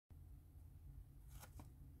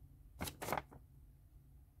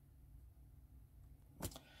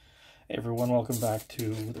Hey everyone, welcome back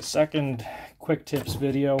to the second quick tips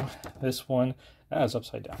video. This one is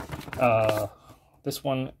upside down. This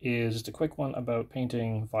one is just a quick one about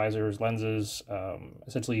painting visors, lenses,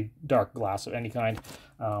 essentially dark glass of any kind.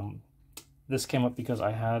 This came up because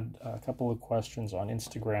I had a couple of questions on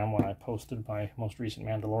Instagram when I posted my most recent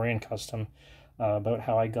Mandalorian custom about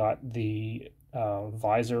how I got the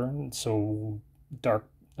visor so dark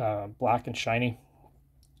black and shiny,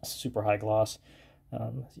 super high gloss.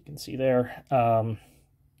 As you can see there,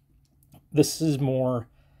 this is more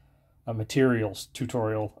a materials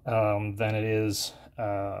tutorial than it is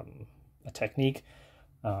a technique,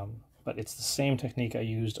 but it's the same technique I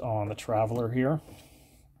used on the Traveler here.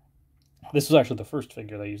 This was actually the first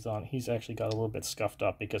figure that I used on. He's actually got a little bit scuffed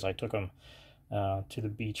up because I took him to the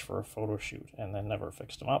beach for a photo shoot and then never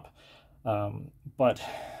fixed him up. But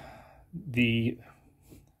the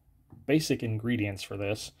basic ingredients for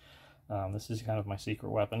this, this is kind of my secret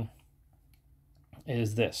weapon,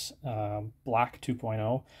 is this black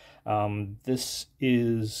 2.0. This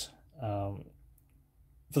is, for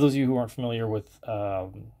those of you who aren't familiar with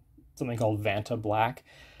something called Vanta Black,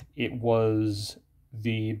 it was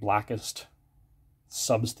the blackest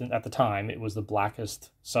substance, at the time, it was the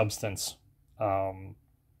blackest substance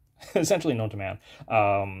essentially known to man.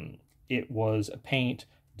 It was a paint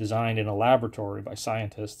designed in a laboratory by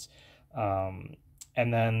scientists,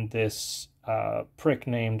 and then this prick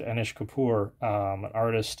named Anish Kapoor, an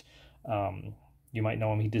artist, you might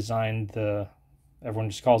know him, he designed everyone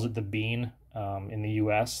just calls it the bean in the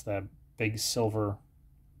US, that big silver,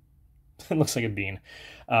 it looks like a bean.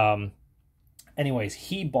 Anyways,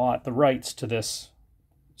 he bought the rights to this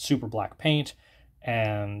super black paint,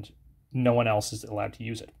 and no one else is allowed to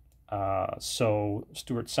use it. So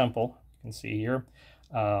Stuart Semple, you can see here,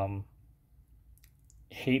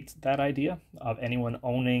 hates that idea of anyone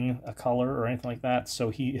owning a color or anything like that. So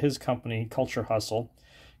his company, Culture Hustle,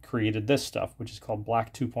 created this stuff, which is called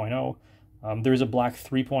Black 2.0. There's a Black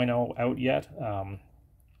 3.0 out yet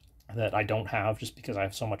that I don't have just because I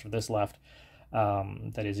have so much of this left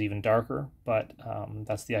that is even darker. But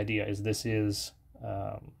that's the idea, is this is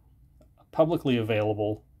publicly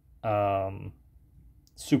available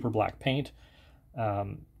super black paint.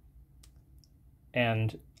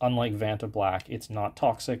 And unlike Vanta Black, it's not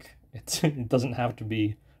toxic. It doesn't have to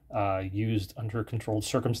be used under controlled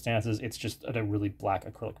circumstances. It's just a really black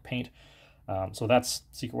acrylic paint. So that's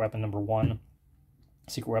secret weapon number one.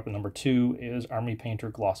 Secret weapon number two is Army Painter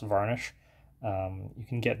Gloss Varnish. You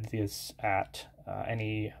can get this at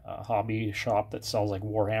any hobby shop that sells like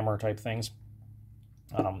Warhammer type things.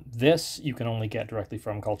 This you can only get directly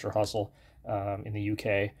from Culture Hustle in the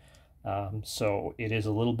UK. So it is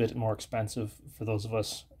a little bit more expensive for those of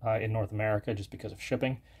us in North America just because of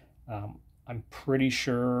shipping. I'm pretty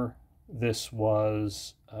sure this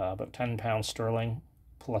was about £10 sterling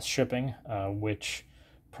plus shipping, which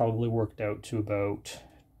probably worked out to about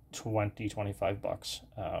 25 bucks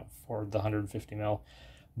for the 150 mil.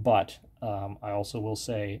 But I also will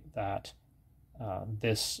say that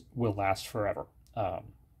this will last forever.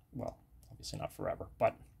 Well, obviously not forever,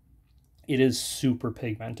 but it is super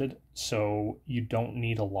pigmented, so you don't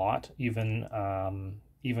need a lot, even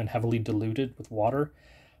heavily diluted with water.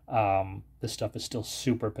 This stuff is still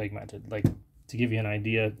super pigmented. Like, to give you an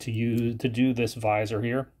idea, to do this visor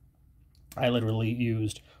here, I literally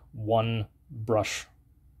used one brush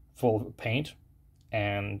full of paint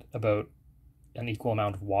and about an equal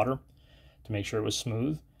amount of water to make sure it was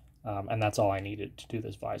smooth, and that's all I needed to do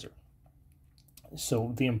this visor.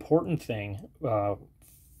 So the important thing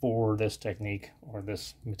for this technique or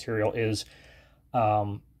this material is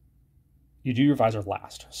you do your visor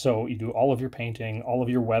last. So you do all of your painting, all of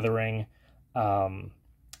your weathering, and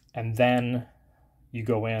then you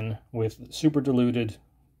go in with super diluted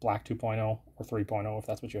black 2.0 or 3.0 if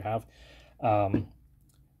that's what you have.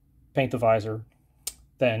 Paint the visor,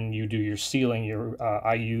 then you do your sealing.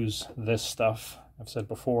 I use this stuff, I've said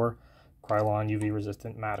before, Krylon UV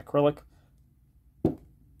resistant matte acrylic.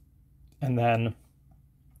 And then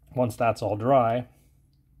once that's all dry,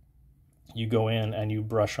 you go in and you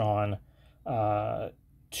brush on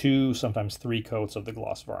 2, sometimes 3 coats of the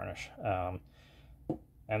gloss varnish.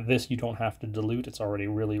 And this you don't have to dilute, it's already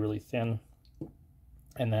really, really thin.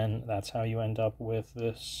 And then that's how you end up with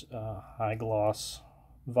this high gloss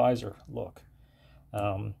visor look.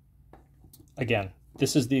 Again,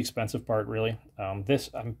 this is the expensive part, really. This,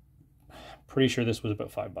 I'm pretty sure this was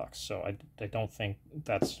about $5, so I don't think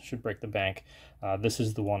that should break the bank. This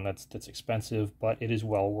is the one that's expensive, but it is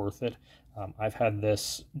well worth it. I've had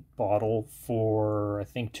this bottle for I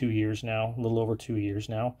think 2 years now, a little over 2 years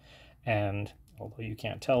now, and although you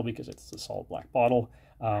can't tell because it's a solid black bottle,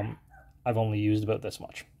 I've only used about this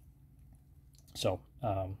much. So,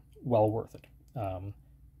 well worth it.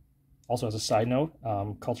 Also, as a side note,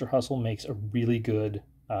 Culture Hustle makes a really good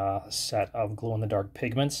set of glow-in-the-dark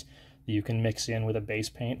pigments that you can mix in with a base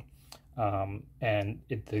paint. And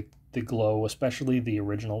the glow, especially the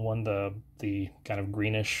original one, the kind of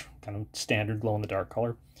greenish, kind of standard glow-in-the-dark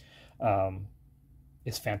color,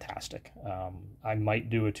 is fantastic. I might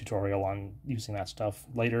do a tutorial on using that stuff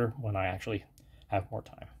later when I actually have more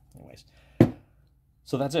time. Anyways,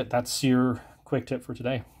 so that's it. That's your quick tip for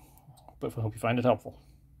today. But I hope you find it helpful.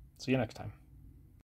 See you next time.